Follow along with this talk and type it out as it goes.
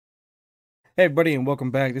Hey everybody, and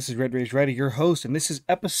welcome back. This is Red Raised Rider, your host, and this is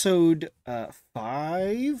episode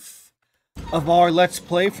 5 of our Let's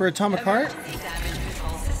Play for Atomicheart.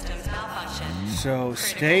 So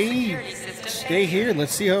stay here.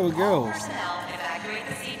 Let's see how it goes.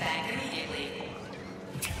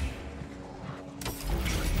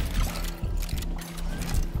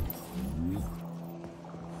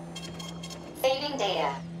 Saving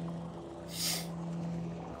data.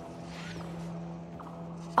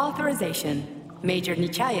 Authorization. Major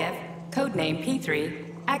Nechaev, codename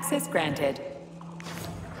P3, access granted.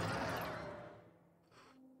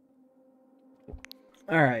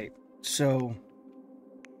 Alright, so...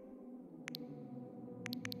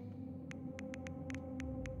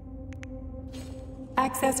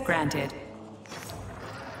 Access granted.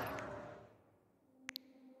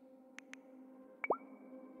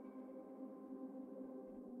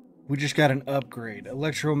 we just got an upgrade.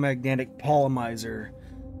 Electromagnetic polymizer.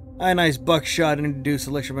 Ionized buckshot introduce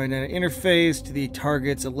electromagnetic interface to the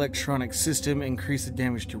target's electronic system. Increase the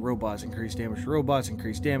damage to robots. Increase damage to robots.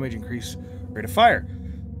 Increase damage. Increase rate of fire.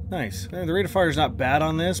 Nice. The rate of fire is not bad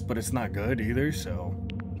on this, but it's not good either, so...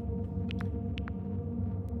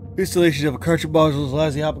 Installation of a cartridge module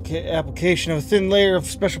allows the application of a thin layer of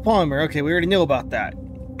special polymer. Okay, we already know about that.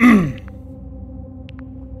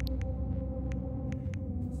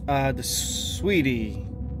 The sweetie...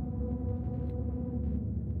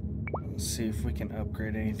 Let's see if we can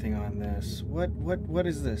upgrade anything on this. What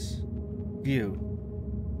is this? View.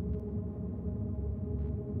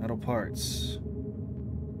 Metal parts.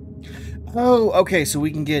 Oh, okay, so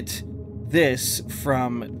we can get this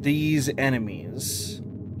from these enemies.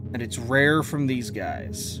 And it's rare from these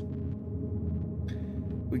guys.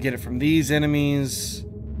 We get it from these enemies.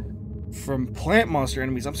 From plant monster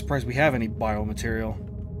enemies. I'm surprised we have any biomaterial.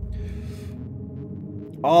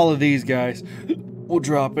 All of these guys. We'll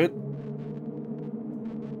drop it.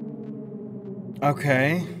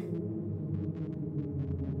 Okay.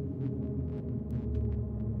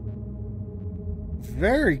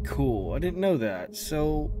 Very cool. I didn't know that.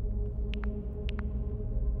 So,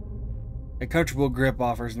 a comfortable grip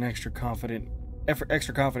offers an extra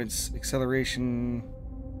confidence acceleration,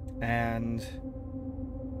 and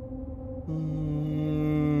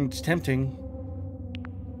it's tempting.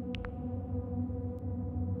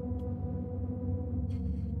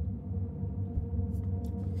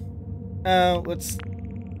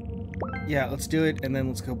 Let's do it, and then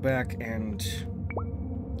let's go back and...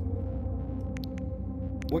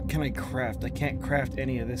 What can I craft? I can't craft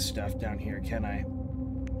any of this stuff down here, can I?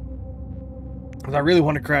 Because I really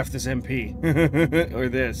want to craft this MP. Or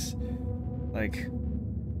this. Like,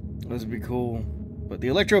 those would be cool. But the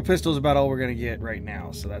electro pistol is about all we're going to get right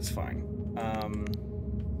now, so that's fine.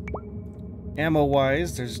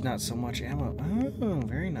 Ammo-wise, there's not so much ammo. Oh,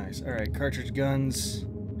 very nice. Alright, cartridge guns.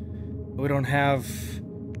 We don't have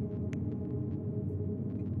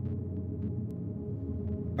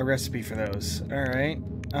a recipe for those. Alright.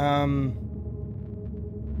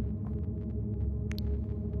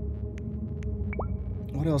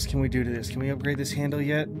 What else can we do to this? Can we upgrade this handle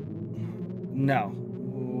yet? No.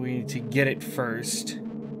 We need to get it first.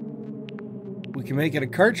 We can make it a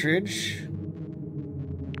cartridge.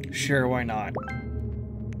 Sure, why not?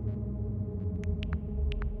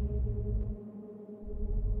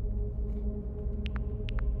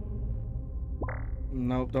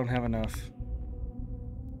 Nope, don't have enough.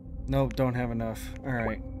 Nope, don't have enough.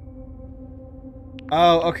 Alright.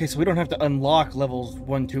 Oh, okay, so we don't have to unlock levels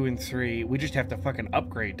 1, 2, and 3. We just have to fucking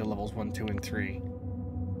upgrade to levels 1, 2, and 3.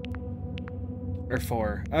 Or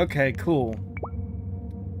 4. Okay, cool.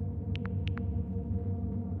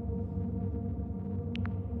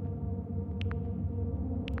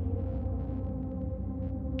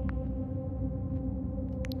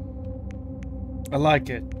 I like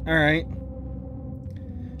it. Alright.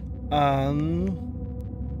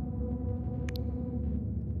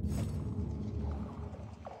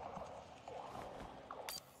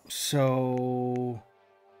 So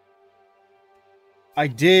I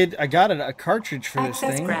got a cartridge for this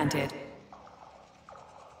thing. Access granted.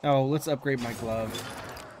 Oh, let's upgrade my glove.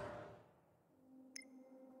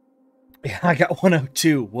 Yeah, I got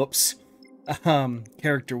 102. Whoops.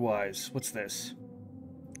 Character-wise, what's this?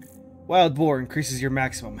 Wild Boar increases your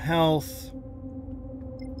maximum health.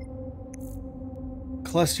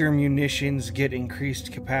 Cluster munitions get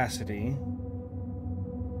increased capacity.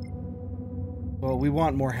 Well, we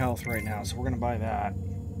want more health right now, so we're going to buy that.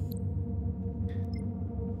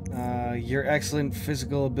 Your excellent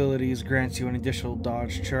physical abilities grants you an additional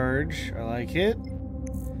dodge charge. I like it.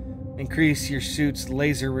 Increase your suit's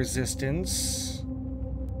laser resistance.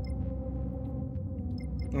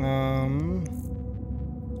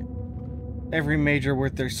 Every major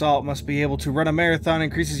worth their salt must be able to run a marathon,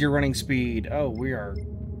 increases your running speed. Oh, we are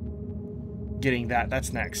getting that.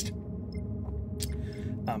 That's next.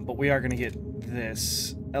 But we are going to get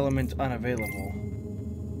this. Element unavailable.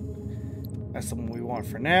 That's the one we want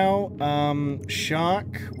for now. Shock.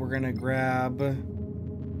 We're going to grab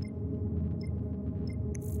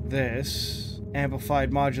this.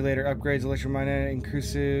 Amplified modulator upgrades electromagnetic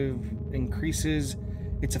increases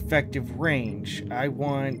its effective range. I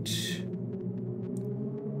want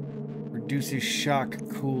reduces shock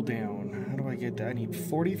cooldown. How do I get that? I need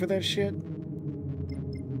 40 for that shit?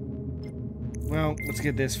 Well, let's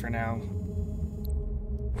get this for now.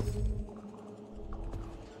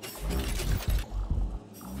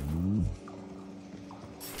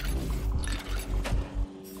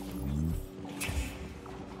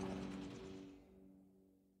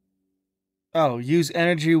 Oh, use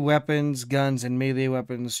energy weapons, guns, and melee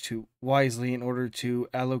weapons wisely in order to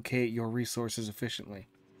allocate your resources efficiently.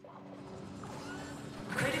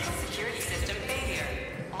 Critical security system failure.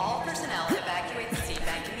 All personnel evacuate the seed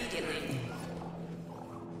bank immediately.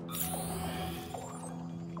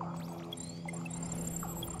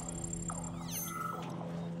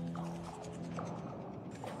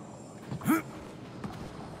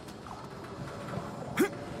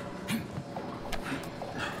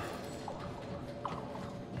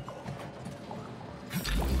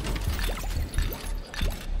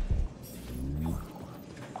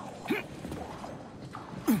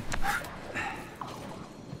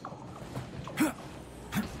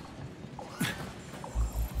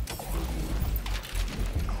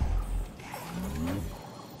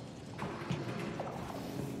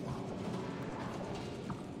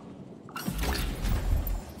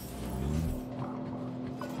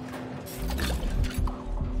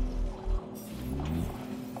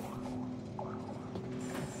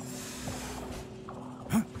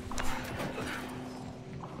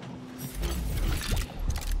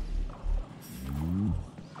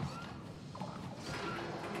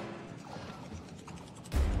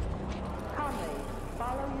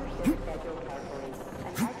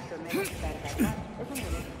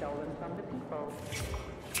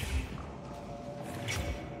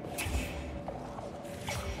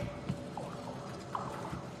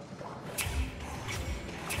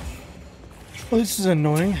 Well, this is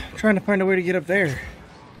annoying. I'm trying to find a way to get up there.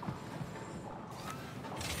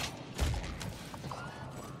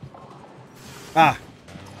 Ah.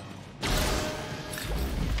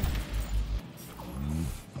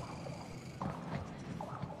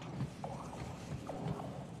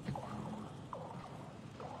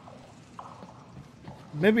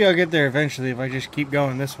 Maybe I'll get there eventually if I just keep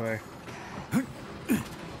going this way.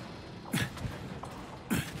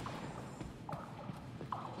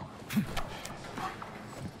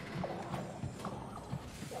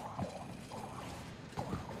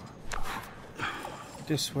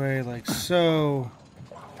 This way, like so.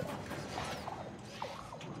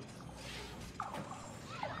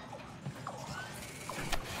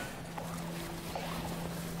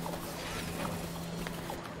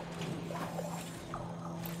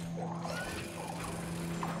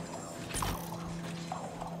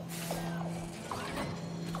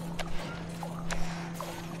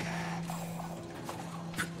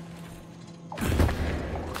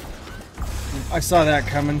 I saw that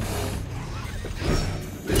coming.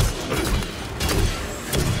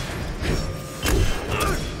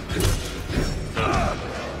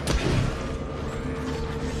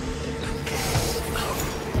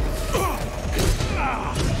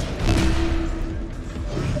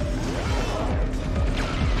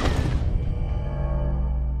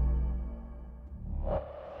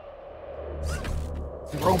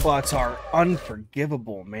 Robots are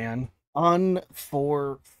unforgivable, man.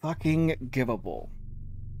 Unfor-fucking-givable.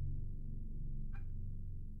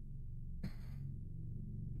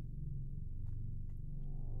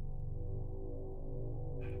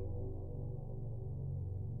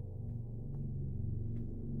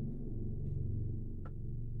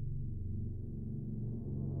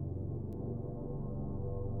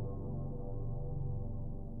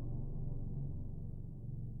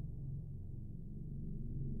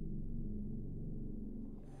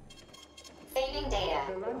 Saving data.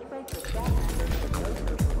 The lunch break for staff members and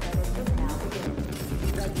those personnel credit is now beginning.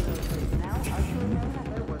 Regular personnel are to remain at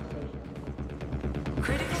their workstations.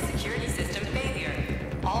 Critical security system failure.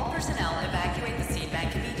 All personnel evacuate the seed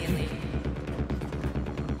bank immediately.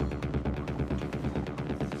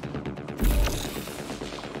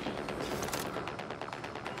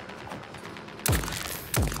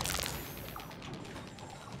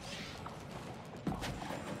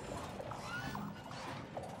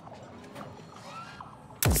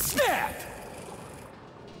 Snap!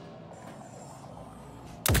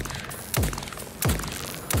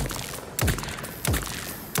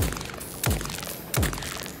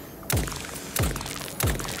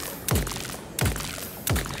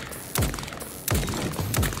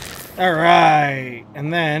 All right,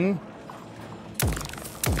 and then.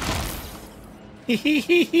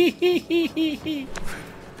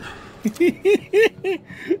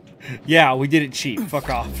 Yeah, we did it cheap. Fuck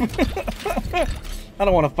off. I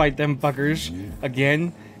don't want to fight them fuckers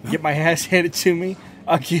again. Get my ass handed to me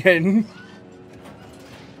again.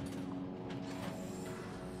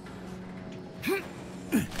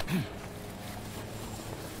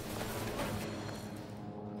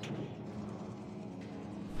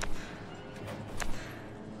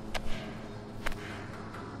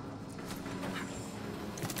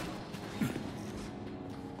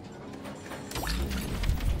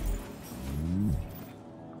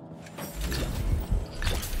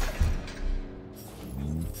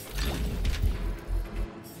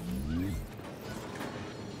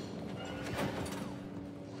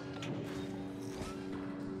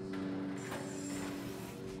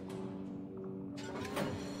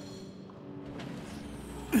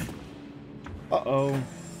 Uh-oh.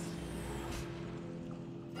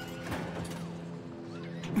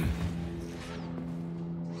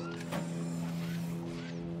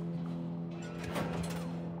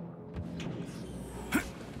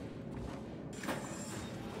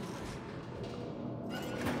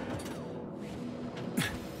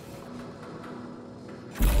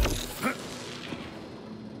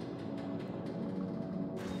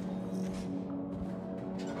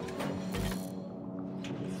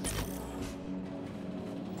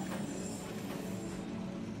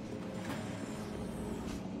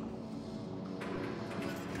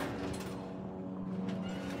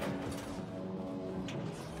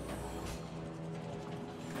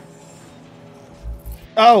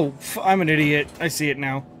 Oh, I'm an idiot. I see it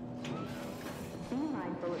now. Be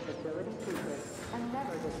mindful of facility secrets and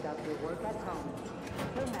never discuss your work at home.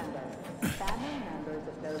 Remember, family members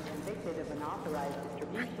of those convicted of unauthorized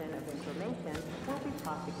distribution of information will be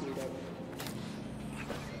prosecuted.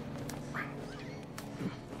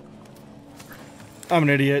 I'm an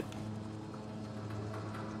idiot.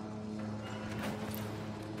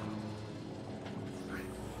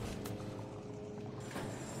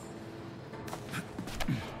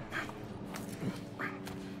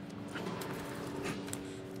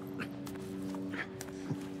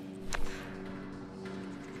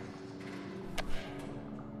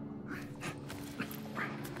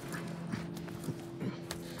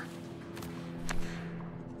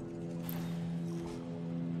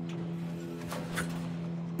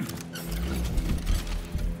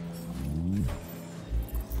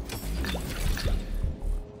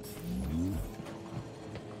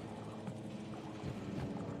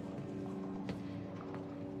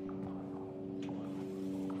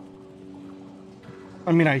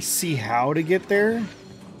 I mean, I see how to get there.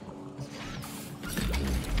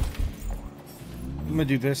 I'm gonna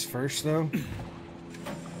do this first, though.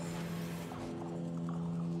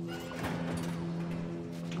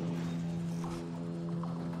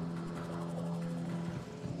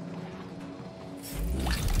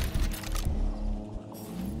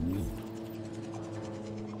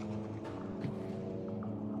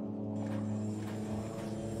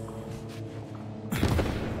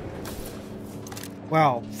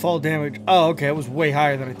 Wow, fall damage. Oh, okay, it was way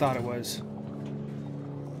higher than I thought it was.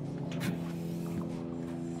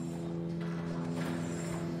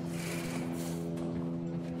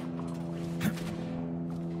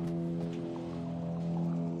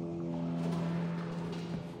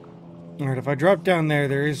 Alright, if I drop down there,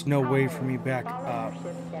 there is no way for me back Follow up. your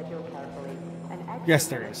shift schedule carefully and exit Yes,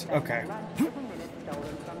 there minutes is. spent Okay. on lunch with the minutes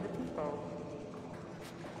stolen from the people.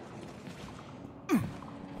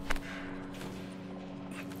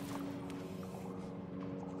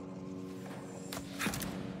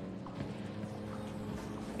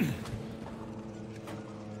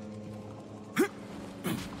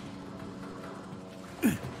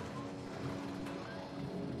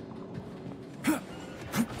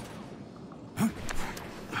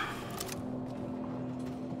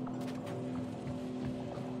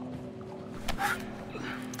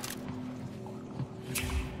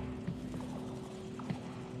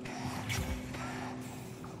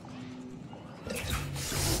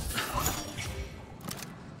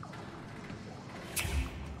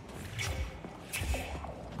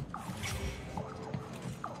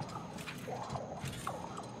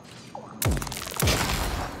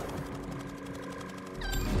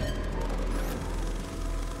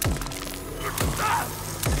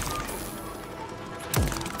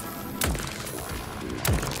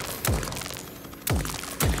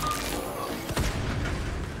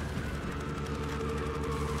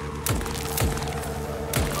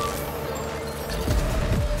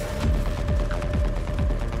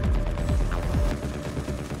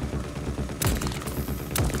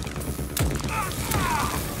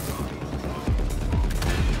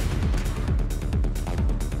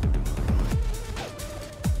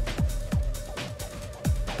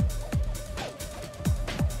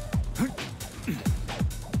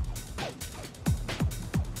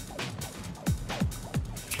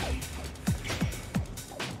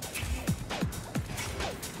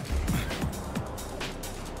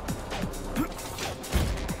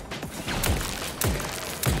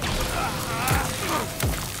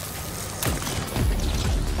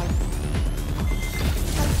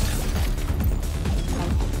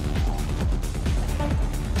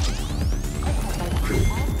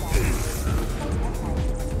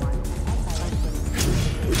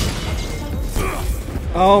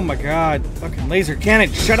 Oh my god. Fucking laser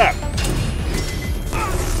cannon, shut up!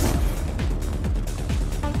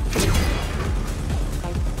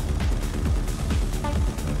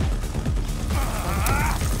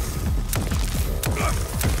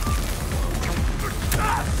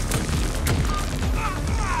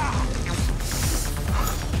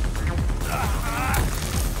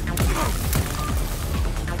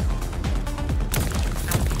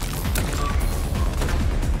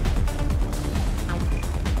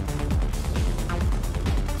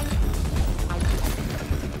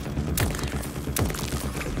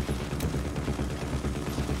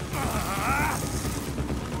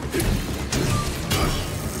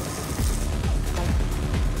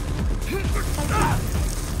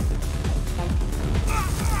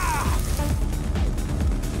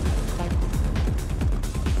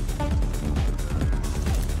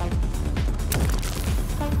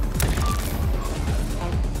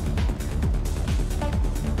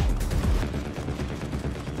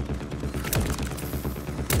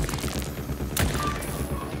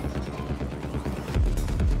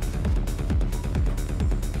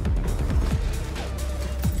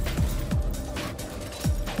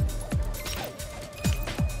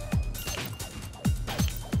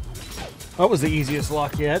 That was the easiest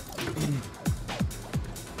lock yet.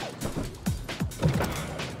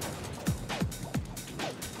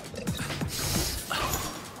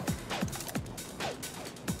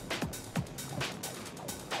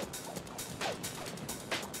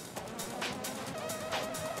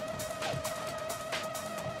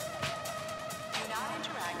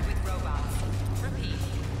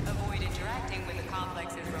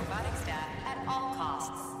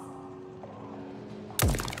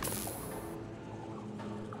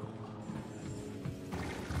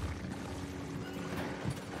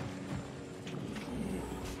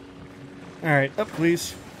 Alright, up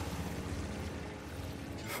please.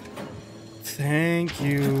 Thank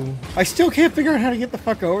you. I still can't figure out how to get the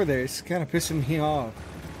fuck over there. It's kind of pissing me off.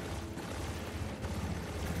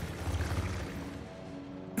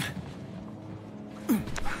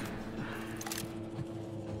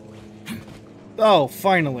 Oh,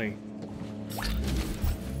 finally.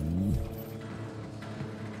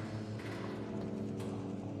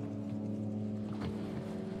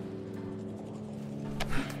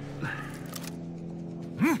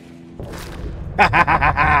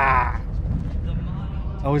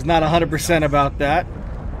 I was not 100% about that.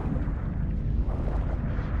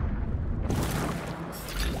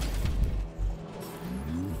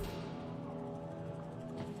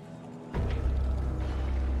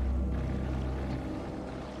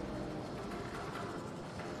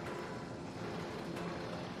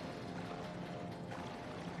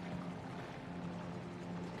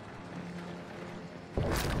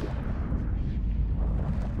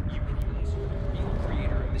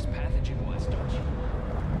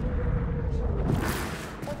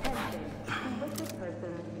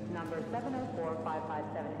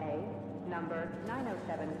 number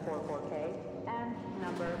 90744K, and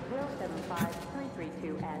number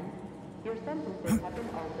 075332N. Your sentences have been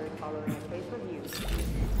altered following a case review.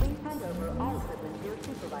 Please hand over all equipment to your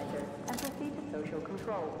supervisor and proceed to social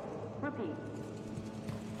control. Repeat.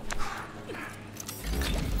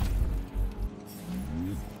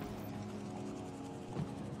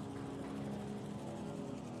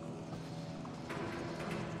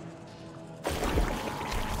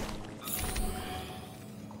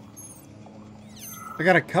 I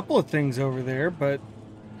got a couple of things over there, but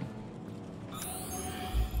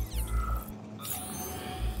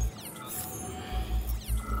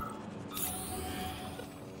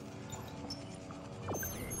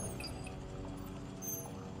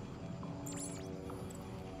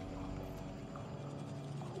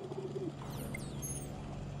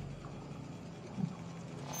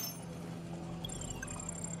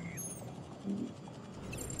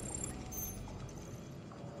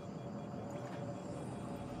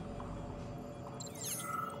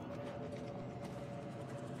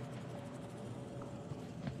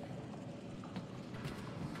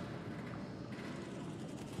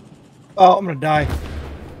oh, I'm gonna die.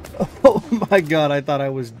 Oh my god, I thought I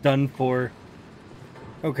was done for.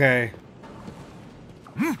 Okay.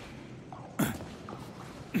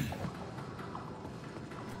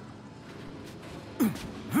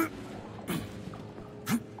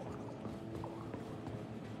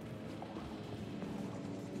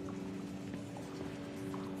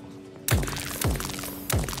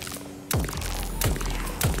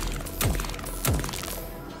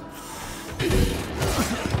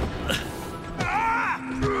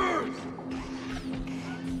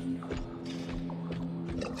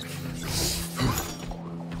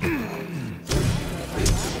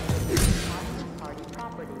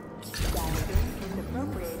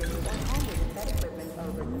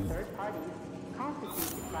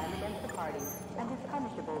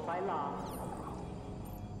 law.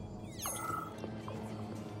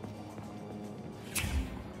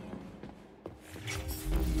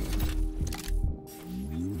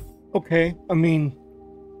 Okay, I mean,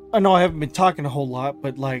 I know I haven't been talking a whole lot,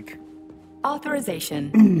 but like...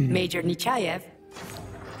 Authorization. Major Nechaev.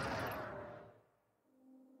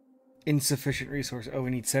 Insufficient resource. Oh, we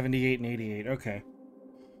need 78 and 88. Okay.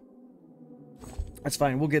 That's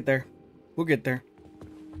fine. We'll get there. We'll get there.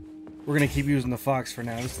 We're going to keep using the Fox for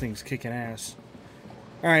now. This thing's kicking ass.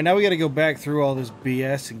 Alright, now we got to go back through all this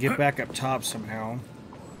BS and get back up top somehow.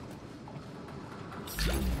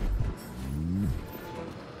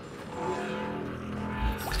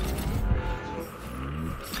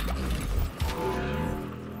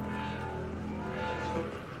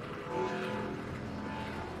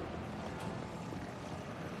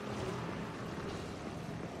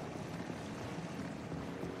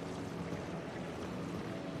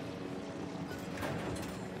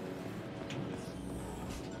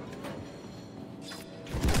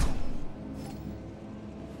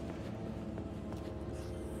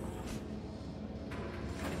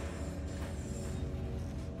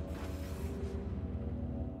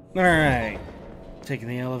 Alright. Taking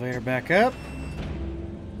the elevator back up.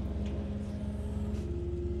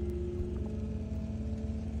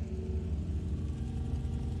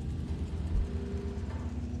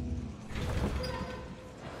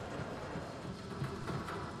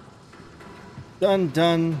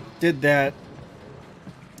 Done. Did that.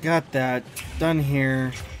 Got that. Done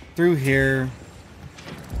here. Through here.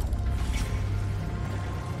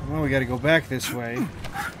 Well, we gotta go back this way.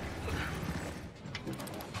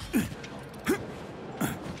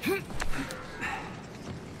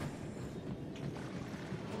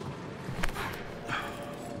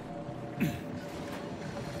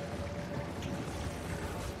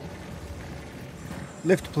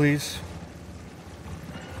 Lift, please.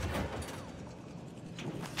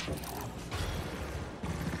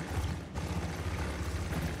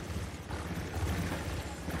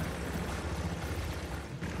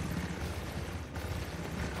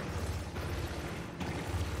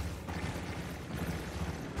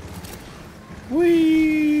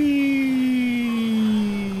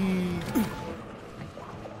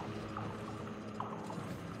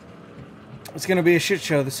 It's gonna be a shit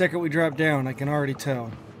show the second we drop down, I can already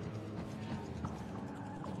tell.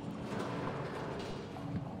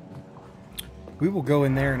 We will go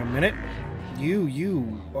in there in a minute.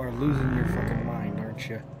 You are losing your fucking mind, aren't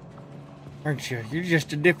you? Aren't you? You're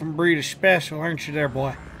just a different breed of special, aren't you there,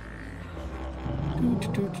 boy?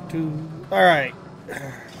 Alright.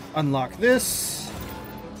 Unlock this.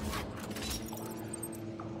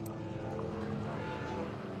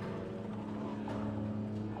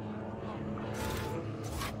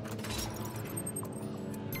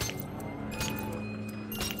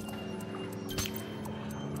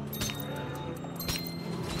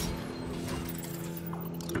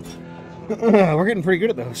 We're getting pretty good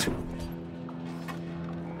at those.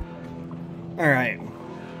 Alright.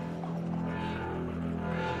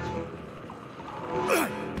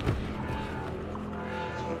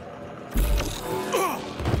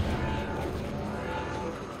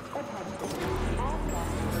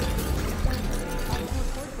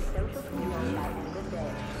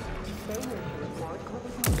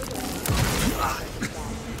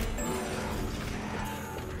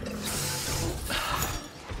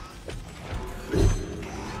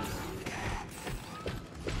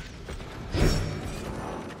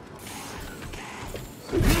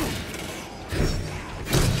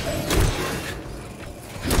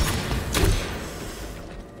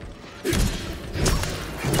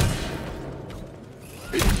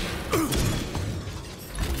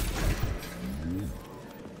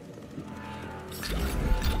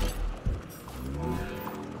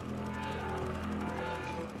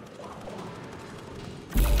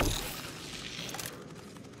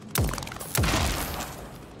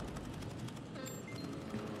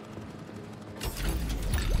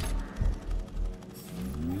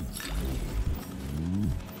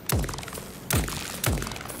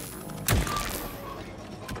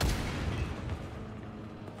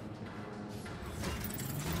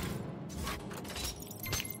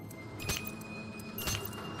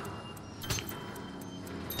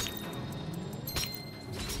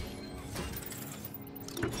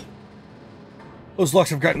 Those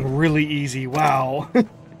locks have gotten really easy. Wow.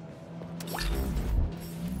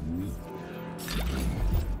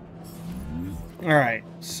 Alright,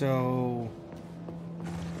 so...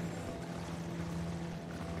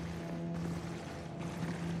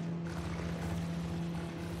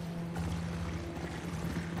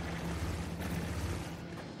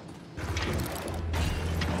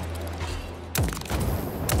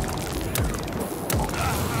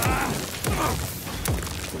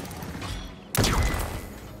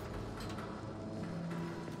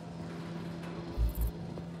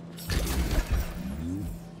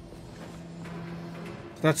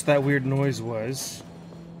 That's that weird noise was.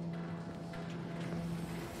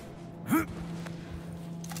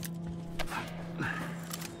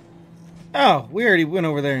 Oh, we already went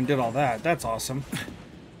over there and did all that. That's awesome.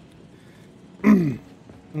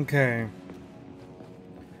 Okay.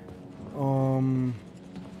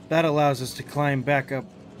 That allows us to climb back up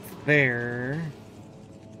there.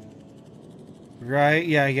 Right?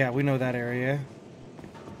 Yeah, we know that area.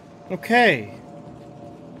 Okay.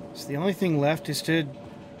 So the only thing left is to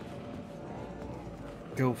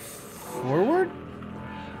go forward?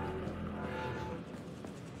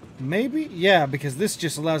 Maybe? Yeah, because this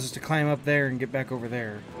just allows us to climb up there and get back over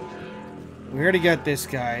there. We already got this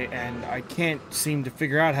guy, and I can't seem to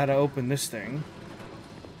figure out how to open this thing.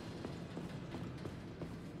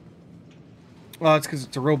 Well, it's because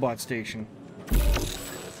it's a robot station.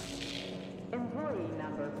 Employee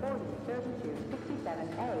number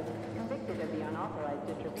 403267A, convicted of the unauthorized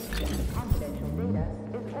distribution of confidential data,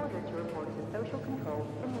 is ordered to report to social control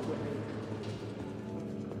immediately.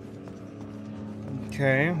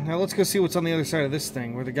 Okay, now let's go see what's on the other side of this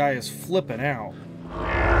thing, where the guy is flipping out.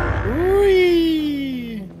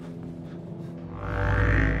 Whee!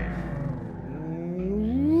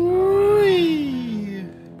 Whee!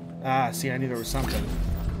 Ah, see, I knew there was something.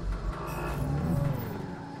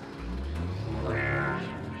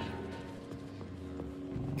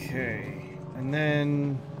 Okay, and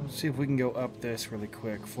then let's see if we can go up this really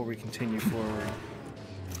quick before we continue forward.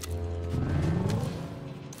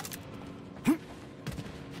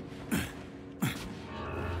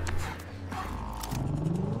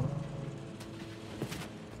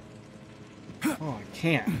 Oh, I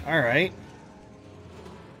can't. Alright.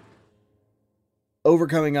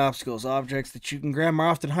 Overcoming obstacles. Objects that you can grab are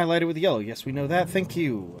often highlighted with yellow. Yes, we know that. Thank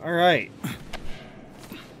you. Alright.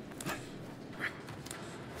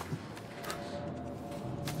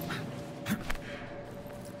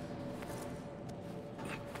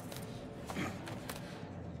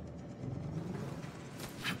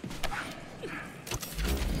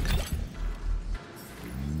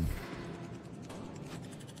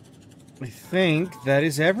 I think that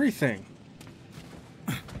is everything.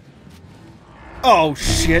 Oh,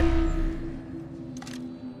 shit.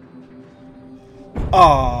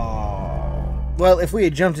 Oh. Well, if we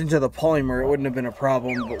had jumped into the polymer, it wouldn't have been a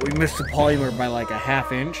problem, but we missed the polymer by like a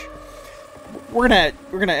 ½ inch. We're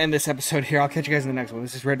gonna end this episode here. I'll catch you guys in the next one.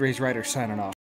 This is Red Rays Rider signing off.